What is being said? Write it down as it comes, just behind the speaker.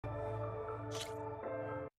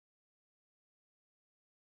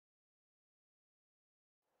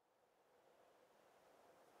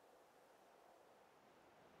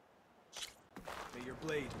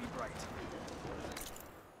blade be bright.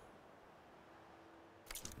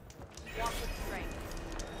 Walk with strength.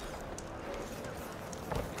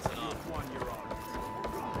 It's an off one you're on.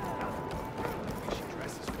 She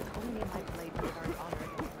dresses for Only may my blade be very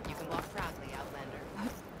honored. You can walk proudly, Outlander.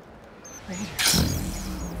 Raiders.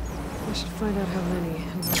 We should find out how many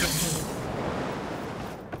and where they're headed.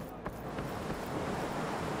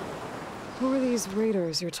 Who are these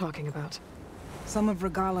raiders you're talking about? Some of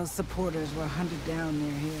Regala's supporters were hunted down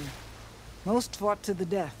near here. Most fought to the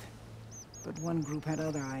death, but one group had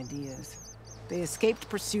other ideas. They escaped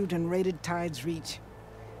pursuit and raided Tide's Reach.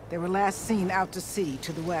 They were last seen out to sea,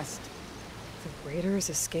 to the west. The raiders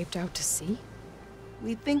escaped out to sea?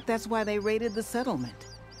 We think that's why they raided the settlement.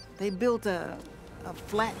 They built a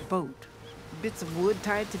flat boat. Bits of wood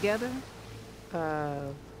tied together.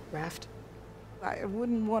 Raft? I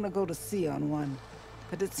wouldn't want to go to sea on one,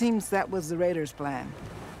 but it seems that was the raiders' plan.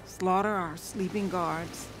 Slaughter our sleeping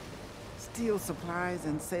guards, steal supplies,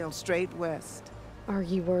 and sail straight west. Are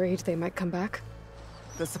you worried they might come back?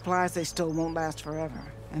 The supplies they stole won't last forever,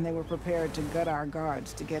 and they were prepared to gut our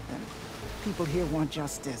guards to get them. People here want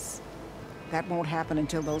justice. That won't happen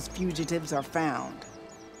until those fugitives are found.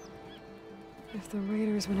 If the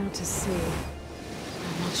raiders went out to sea,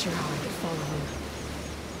 I'm not sure how I could follow them.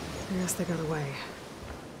 I guess they got away.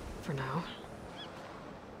 For now.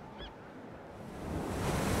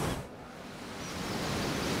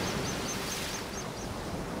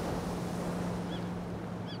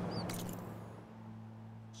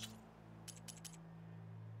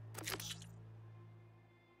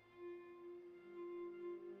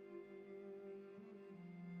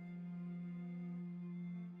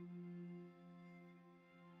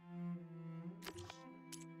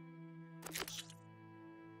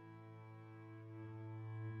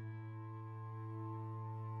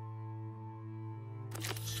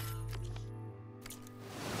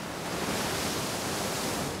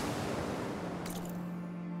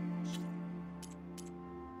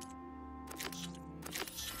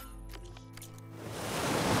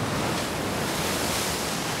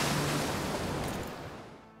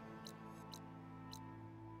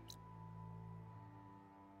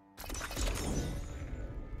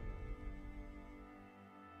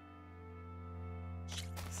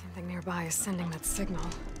 Something nearby is sending that signal.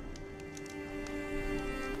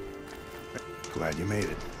 Glad you made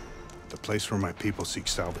it. The place where my people seek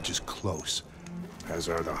salvage is close, as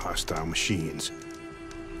are the hostile machines.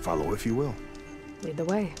 Follow if you will. Lead the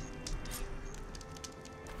way.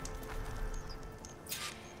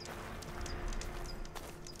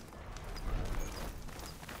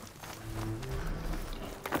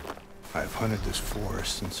 I've hunted this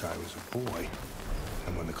forest since I was a boy.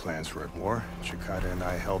 And when the clans were at war, Chikata and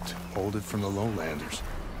I helped hold it from the lowlanders.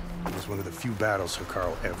 It was one of the few battles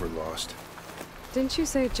Hekarro ever lost. Didn't you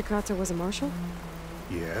say Chikata was a marshal?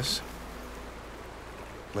 Yes.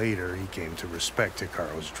 Later, he came to respect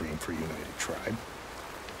Hekarro's dream for a united tribe,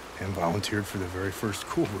 and volunteered for the very first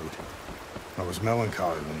coup route. I was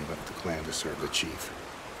melancholy when he left the clan to serve the chief.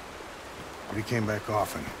 But he came back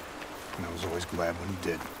often, and I was always glad when he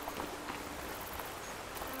did.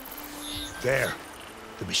 There,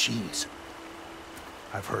 the machines.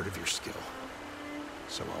 I've heard of your skill,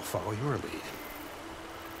 so I'll follow your lead.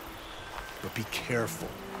 But be careful.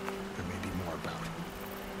 There may be more about.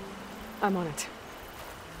 I'm on it.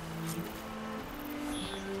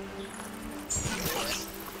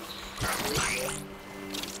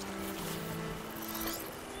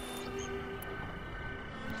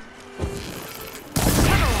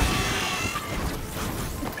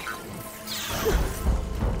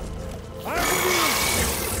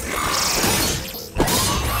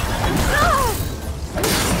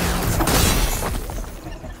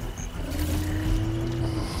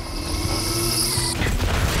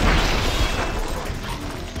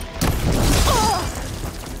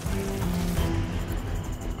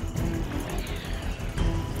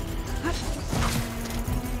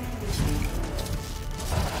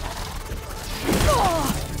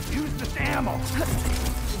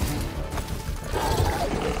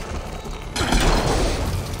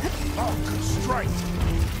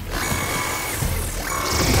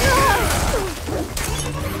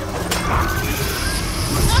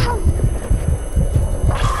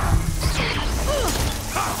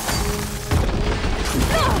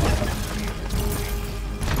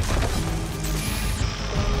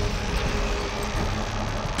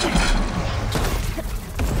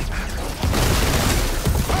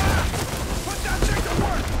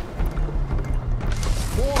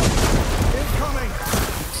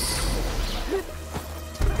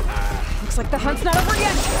 Looks like the hunt's not over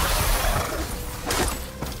yet!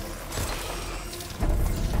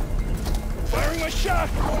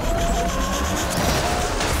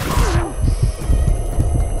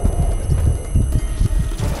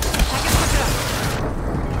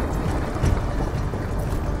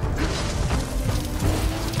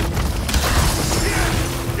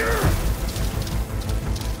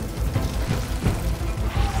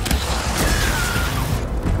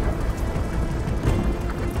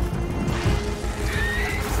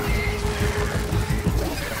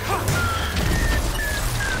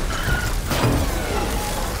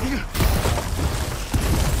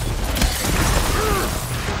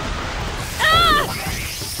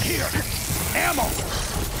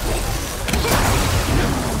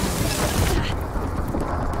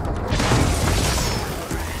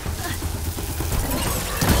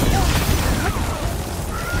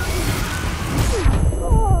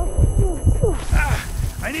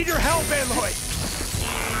 I need your help, Aloy!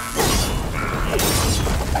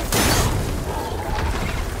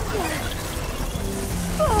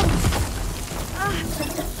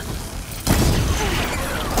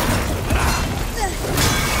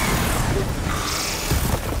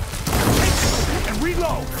 And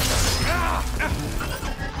reload!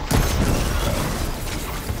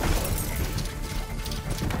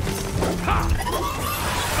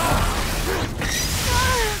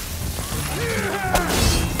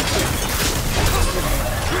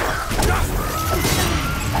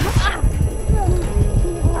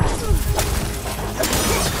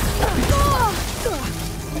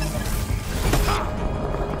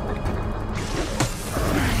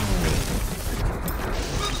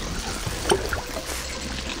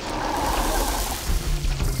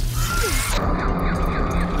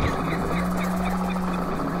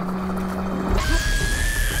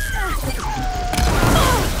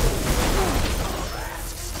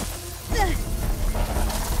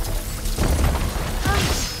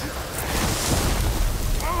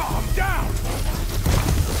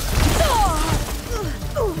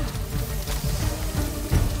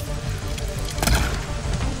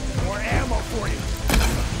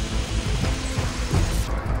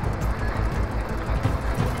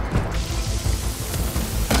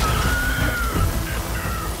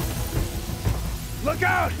 Look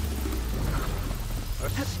out! A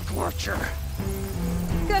scorcher.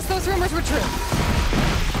 Guess those rumors were true.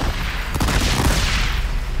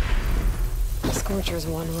 The Scorcher's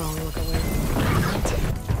one wrong look away from the hunt.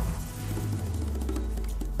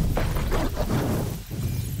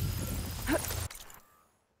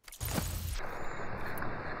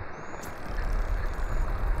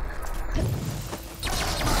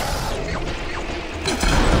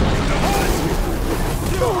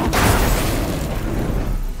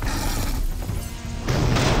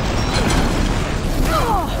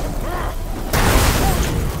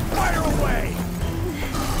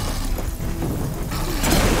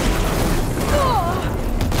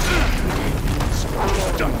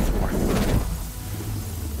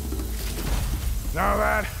 Now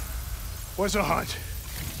that was a hunt.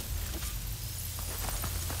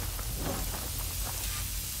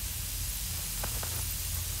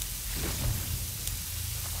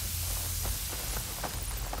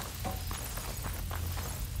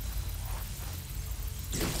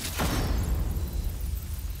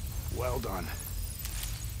 Well done.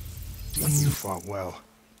 You fought well.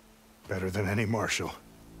 Better than any marshal.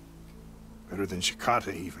 Better than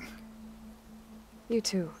Shikata, even. You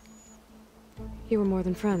too. You were more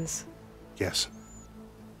than friends. Yes.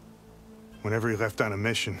 Whenever he left on a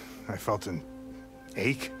mission, I felt an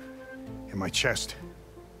ache in my chest.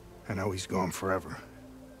 I know he's gone forever.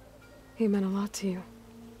 He meant a lot to you.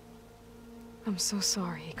 I'm so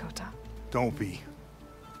sorry, Hikota. Don't be.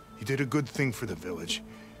 He did a good thing for the village,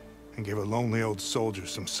 and gave a lonely old soldier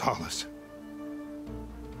some solace.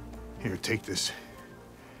 Here, take this.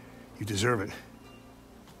 You deserve it.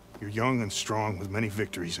 You're young and strong with many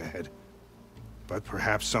victories ahead. But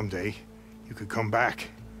perhaps someday, you could come back,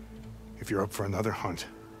 if you're up for another hunt.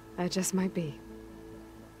 I just might be.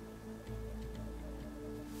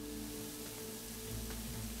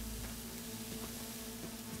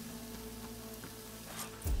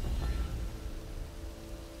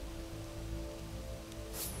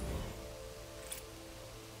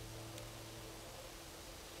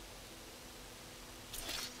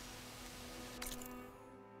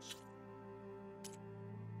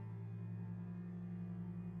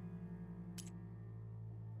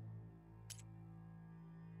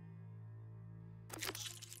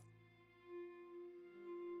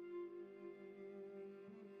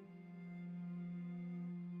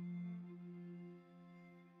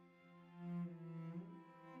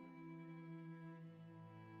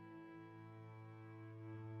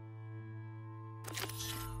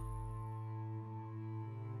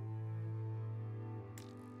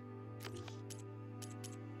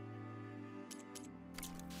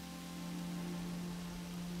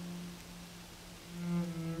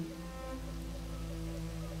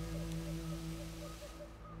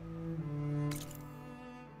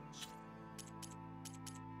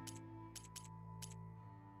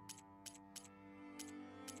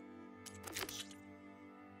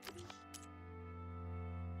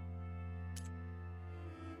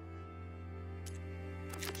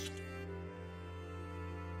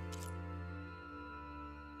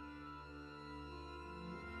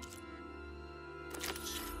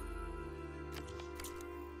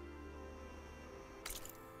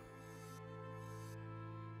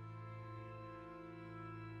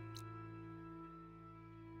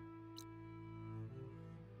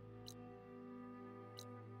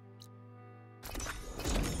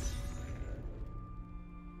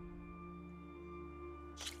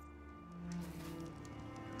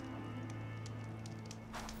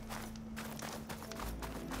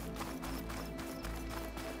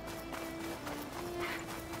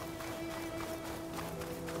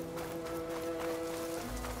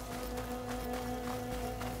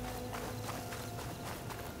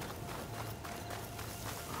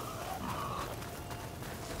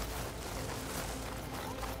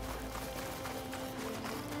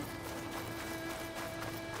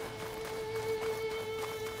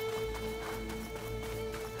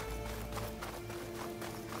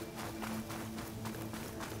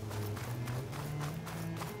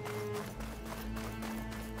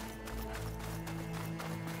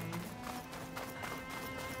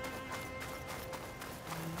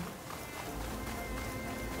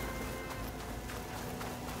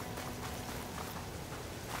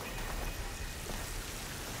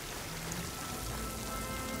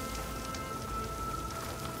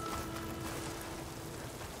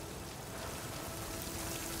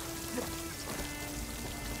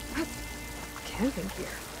 camping here.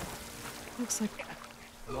 Looks like...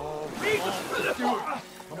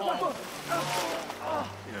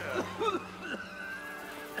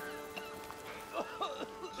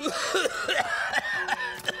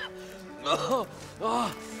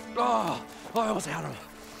 I almost had him.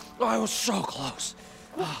 I was so close.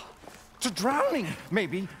 To drowning,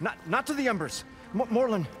 maybe. Not to the embers.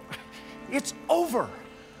 Morlund, it's over.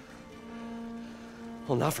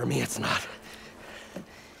 Well, not for me, it's not.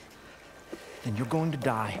 Then you're going to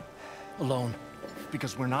die. Alone.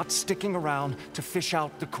 Because we're not sticking around to fish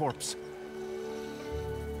out the corpse.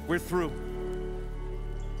 We're through.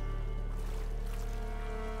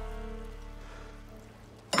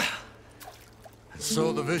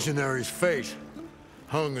 So the visionary's fate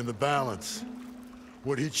hung in the balance.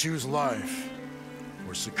 Would he choose life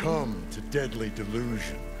or succumb to deadly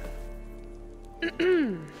delusion?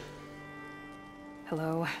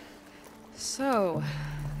 Hello. So,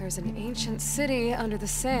 there's an ancient city under the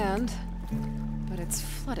sand, but it's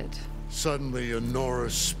flooded. Suddenly, a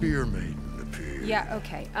Norse spear maiden appeared. Yeah,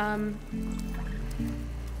 okay,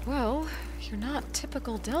 well, you're not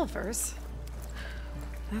typical Delvers.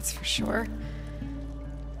 That's for sure.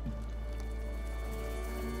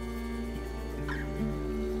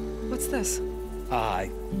 What's this? I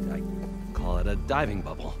call it a diving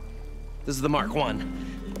bubble. This is the Mark I.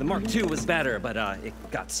 The Mark II was better, but it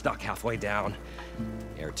got stuck halfway down.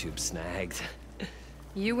 Air tube snagged.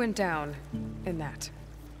 You went down in that.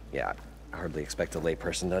 Yeah, I hardly expect a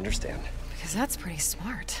layperson to understand. Because that's pretty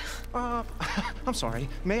smart. I'm sorry.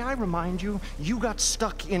 May I remind you, you got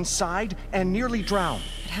stuck inside and nearly drowned.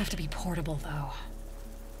 It'd have to be portable, though.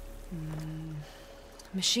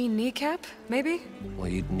 Machine kneecap, maybe? Well,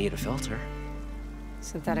 you'd need a filter.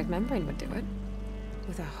 Synthetic membrane would do it.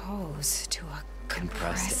 With a hose to a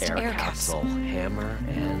Compressed air capsule, hammer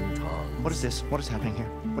and tongs. What is this? What is happening here?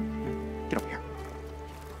 What? Get over here.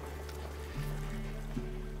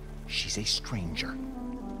 She's a stranger.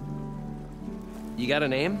 You got a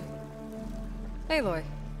name? Aloy.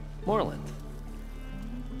 Morlund.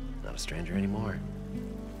 Not a stranger anymore.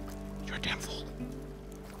 You're a damn fool.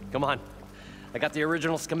 Come on. I got the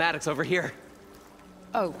original schematics over here.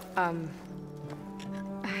 Oh,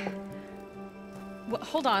 well,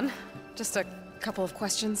 hold on. Just a couple of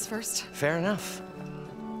questions first. Fair enough.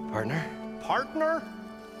 Partner? Partner?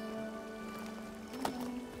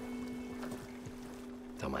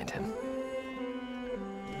 Don't mind him.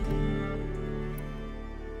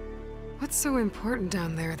 What's so important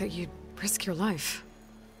down there that you'd risk your life?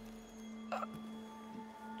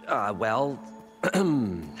 Well...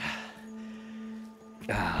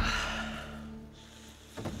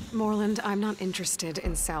 Morlund, I'm not interested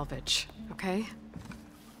in salvage, okay?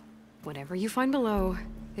 Whatever you find below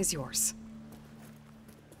is yours.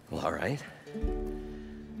 Well, all right.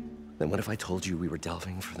 Then what if I told you we were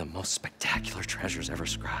delving for the most spectacular treasures ever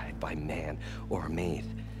scribed by man or maid?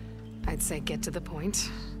 I'd say get to the point.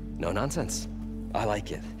 No nonsense. I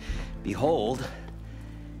like it. Behold,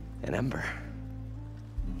 an ember.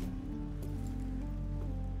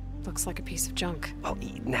 Looks like a piece of junk. Well,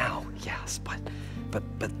 now, yes, but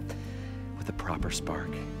with a proper spark.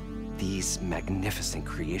 These magnificent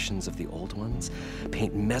creations of the old ones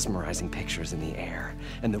paint mesmerizing pictures in the air,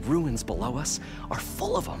 and the ruins below us are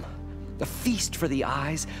full of them. A feast for the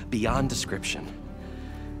eyes beyond description.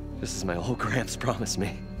 Just as my old Gramps promised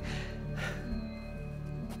me.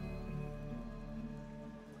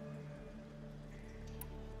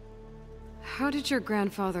 How did your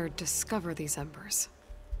grandfather discover these embers?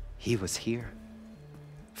 He was here.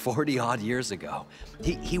 40-odd years ago.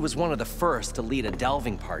 He was one of the first to lead a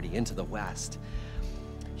delving party into the West.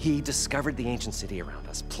 He discovered the ancient city around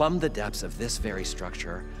us, plumbed the depths of this very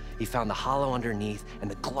structure. He found the hollow underneath and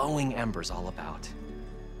the glowing embers all about.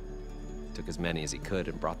 Took as many as he could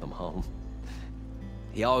and brought them home.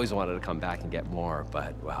 He always wanted to come back and get more,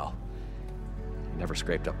 but, well, he never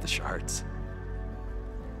scraped up the shards.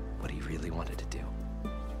 What he really wanted to do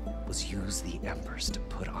was use the embers to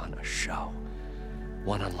put on a show.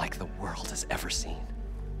 One unlike the world has ever seen.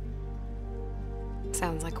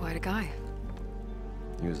 Sounds like quite a guy.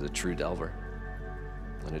 He was a true delver,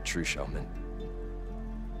 and a true showman.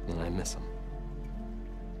 And I miss him.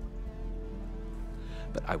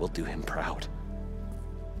 But I will do him proud.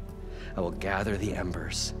 I will gather the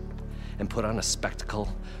embers and put on a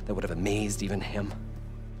spectacle that would have amazed even him.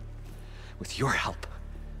 With your help,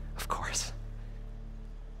 of course.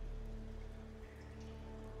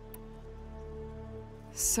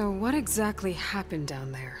 So what exactly happened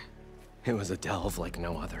down there? It was a delve like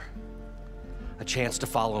no other. A chance to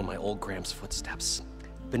follow my old Gramps' footsteps.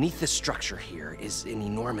 Beneath this structure here is an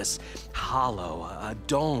enormous hollow, a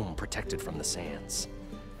dome protected from the sands.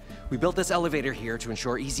 We built this elevator here to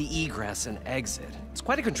ensure easy egress and exit. It's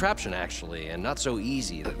quite a contraption, actually, and not so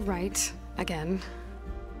easy that... Right. Again.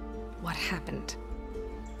 What happened?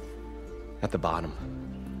 At the bottom,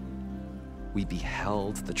 we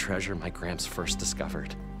beheld the treasure my Gramps first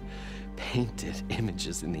discovered. Painted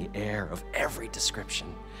images in the air of every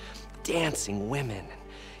description. Dancing women,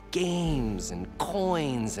 games and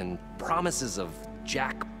coins and promises of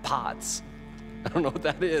jackpots. I don't know what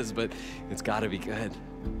that is, but it's gotta be good.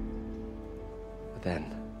 But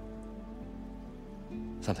then,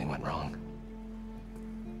 something went wrong.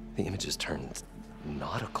 The images turned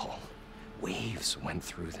nautical. Waves went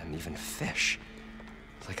through them, even fish.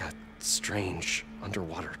 Like a strange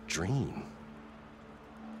underwater dream.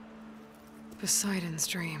 Poseidon's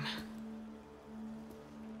dream.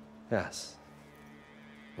 Yes.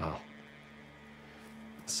 Well,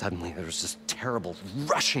 suddenly there was this terrible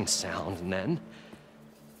rushing sound, and then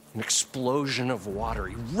an explosion of water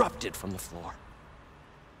erupted from the floor.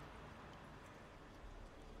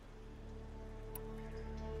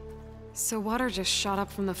 So water just shot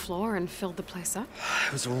up from the floor and filled the place up?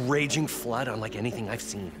 It was a raging flood unlike anything I've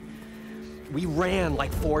seen. We ran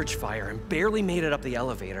like forge fire and barely made it up the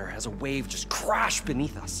elevator as a wave just crashed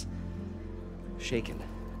beneath us. Shaken,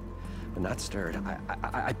 but not stirred,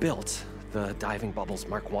 I built the diving bubbles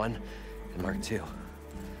Mark I and Mark II.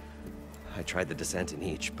 I tried the descent in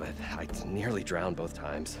each, but I nearly drowned both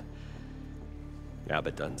times.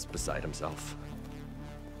 Abaddon's beside himself.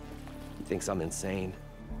 He thinks I'm insane.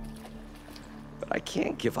 But I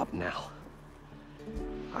can't give up now.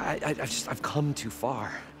 I've come too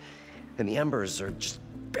far. And the embers are just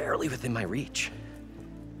barely within my reach.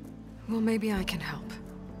 Well, maybe I can help.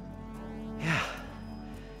 Yeah.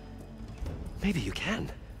 Maybe you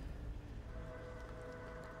can.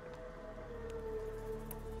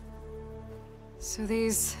 So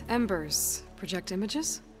these embers project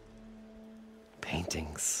images?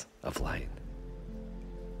 Paintings of light.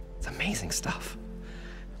 It's amazing stuff.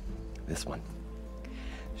 This one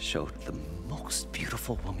showed the most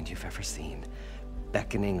beautiful woman you've ever seen,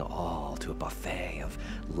 beckoning all to a buffet of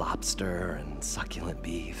lobster and succulent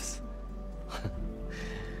beefs.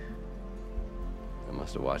 I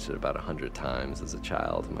must have watched it about 100 times as a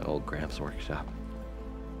child in my old Gramps workshop.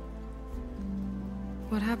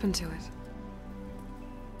 What happened to it?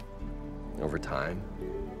 Over time,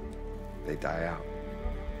 they die out.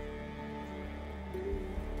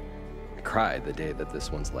 I cried the day that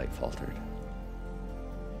this one's light faltered.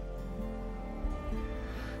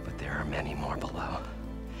 But there are many more below,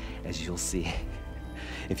 as you'll see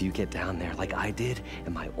if you get down there like I did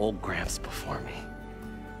and my old Gramps before me.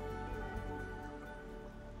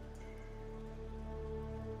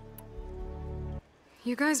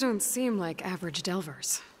 You guys don't seem like average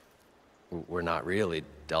delvers. We're not really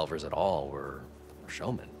delvers at all, we're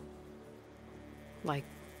showmen. Like,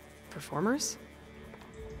 performers?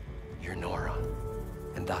 You're Nora,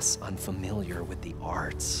 and thus unfamiliar with the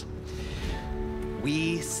arts.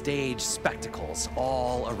 We stage spectacles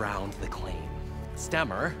all around the claim.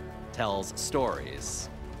 Stemmer tells stories,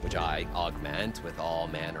 which I augment with all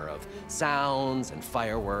manner of sounds and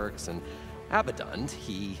fireworks, and Abaddon,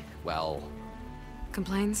 he, well...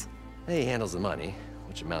 Complains? He handles the money,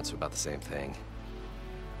 which amounts to about the same thing.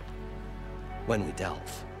 When we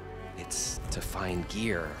delve, it's to find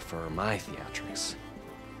gear for my theatrics.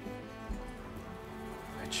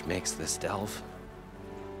 Which makes this delve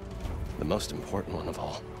the most important one of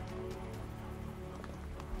all.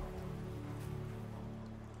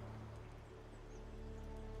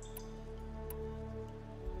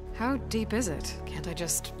 How deep is it? Can't I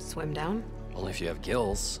just swim down? Only if you have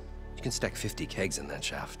gills. You can stack 50 kegs in that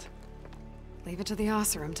shaft. Leave it to the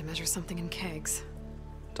Oseram to measure something in kegs.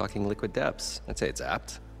 Talking liquid depths, I'd say it's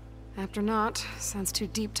apt. Apt or not, sounds too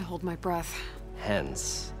deep to hold my breath.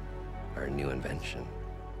 Hence, our new invention.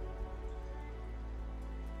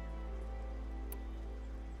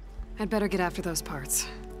 I'd better get after those parts.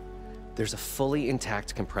 There's a fully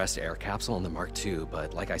intact compressed air capsule in the Mark II,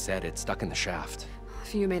 but like I said, it's stuck in the shaft.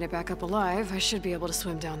 If you made it back up alive, I should be able to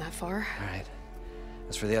swim down that far. All right.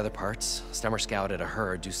 As for the other parts, Stemmer scouted a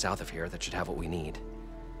herd due south of here that should have what we need.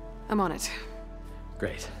 I'm on it.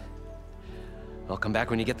 Great. I'll come back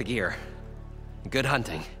when you get the gear. Good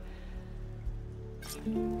hunting.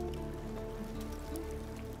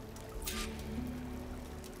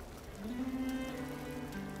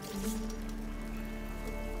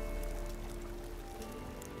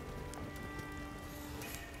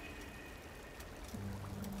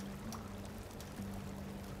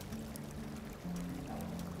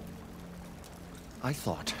 I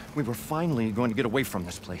thought we were finally going to get away from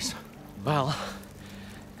this place. Well,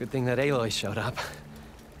 good thing that Aloy showed up.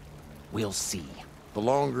 We'll see. The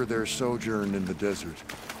longer their sojourn in the desert,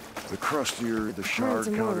 the crustier the shard Herd's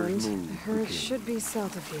in counters Moreland. The move. herd became. should be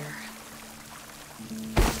south of here.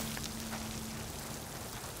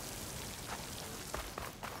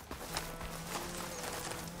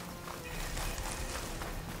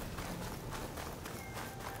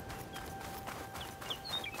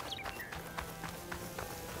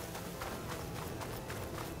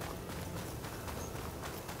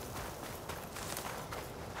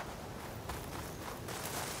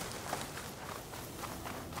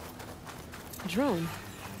 A drone.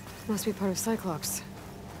 Must be part of Cyclops.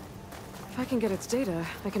 If I can get its data,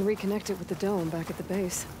 I can reconnect it with the dome back at the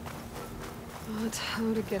base. But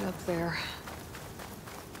how to get up there?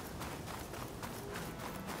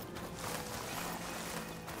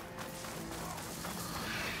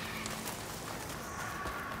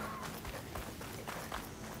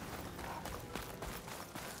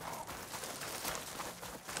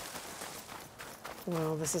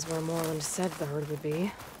 Well, this is where Moreland said the herd would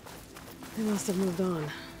be. They must have moved on.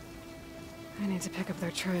 I need to pick up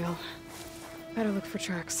their trail. Better look for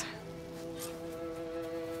tracks.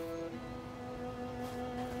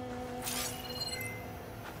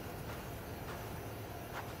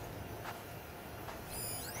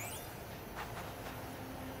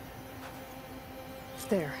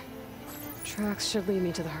 There. Tracks should lead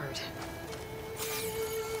me to the herd.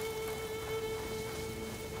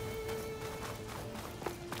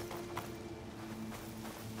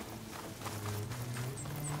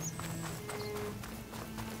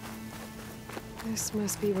 This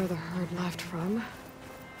must be where the herd left from.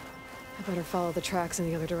 I better follow the tracks in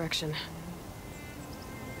the other direction.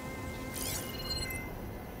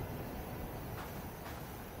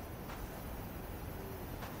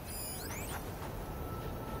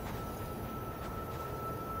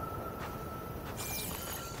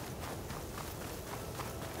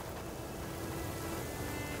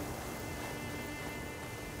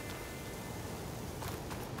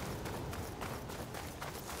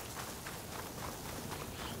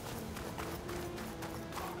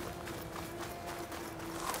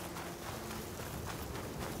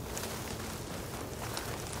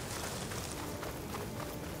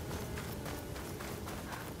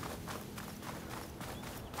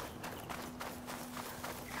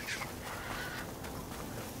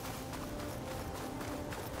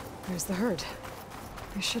 There's the herd.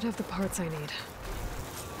 I should have the parts I need.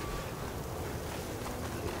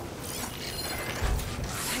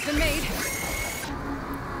 Has been made.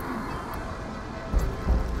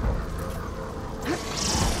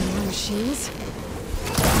 More machines.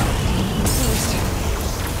 First.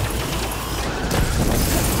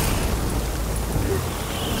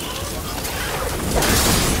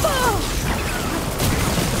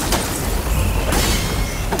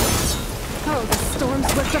 Oh, the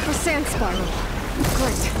storm's whipped up a sand spiral.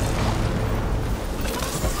 Great.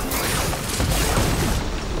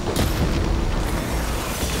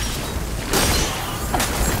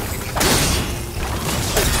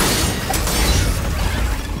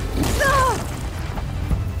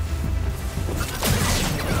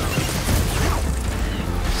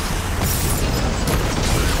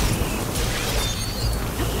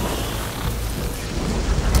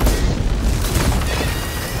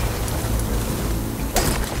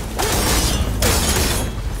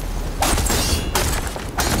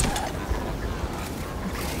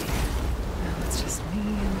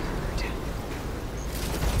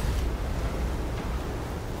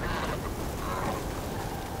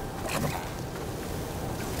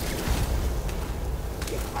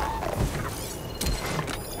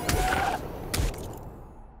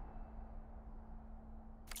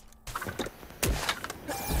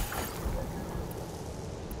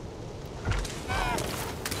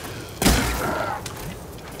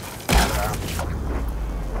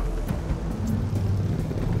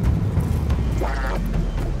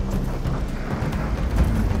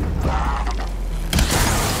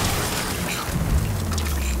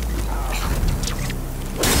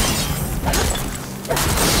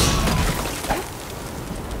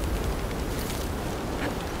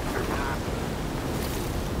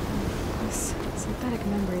 Synthetic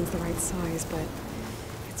membrane's the right size, but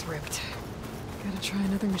it's ripped. Gotta try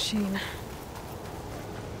another machine.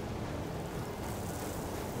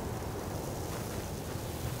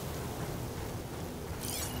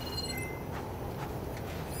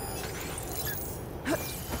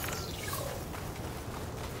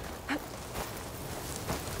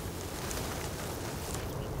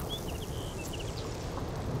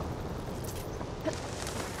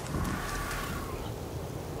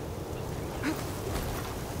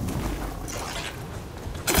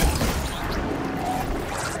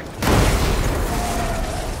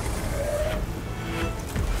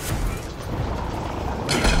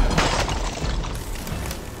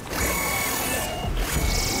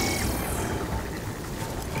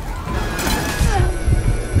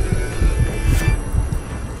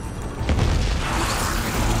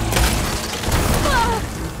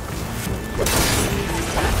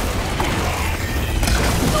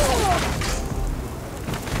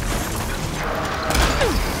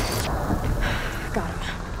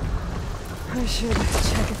 I should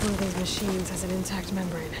check if one of those machines has an intact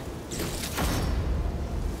membrane.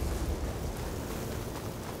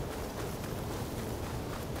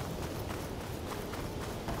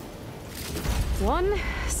 One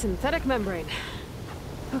synthetic membrane.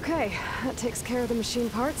 Okay, that takes care of the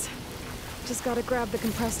machine parts. Just gotta grab the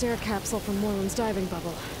compressed air capsule from Moreland's diving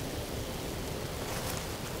bubble.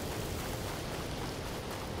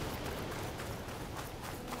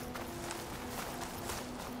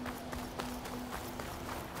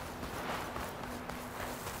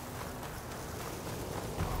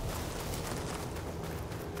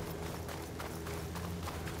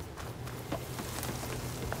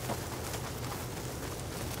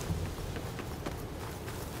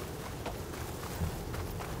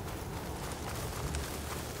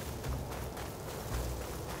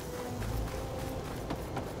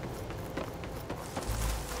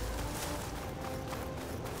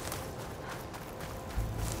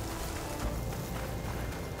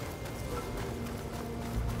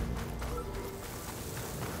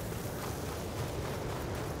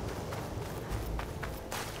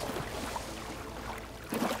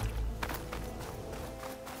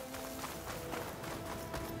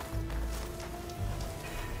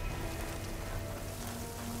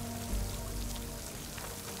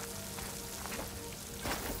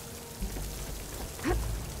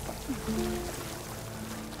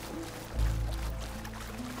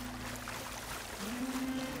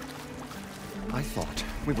 I thought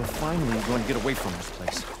we were finally going to get away from this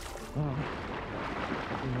place.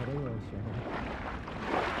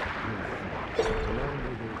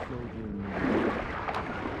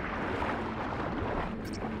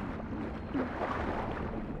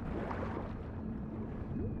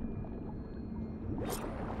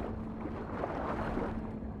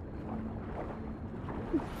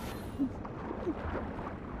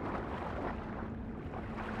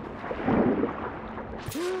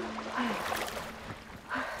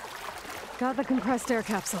 Got the compressed air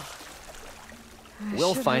capsule.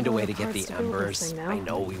 We'll should find a have all way the to get parts the to build this embers. thing now. I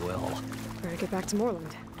know we will. Better get back to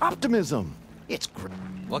Moreland. Optimism! It's great.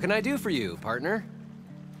 What can I do for you, partner?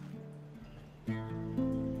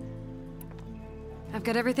 I've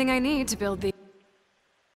got everything I need to build the...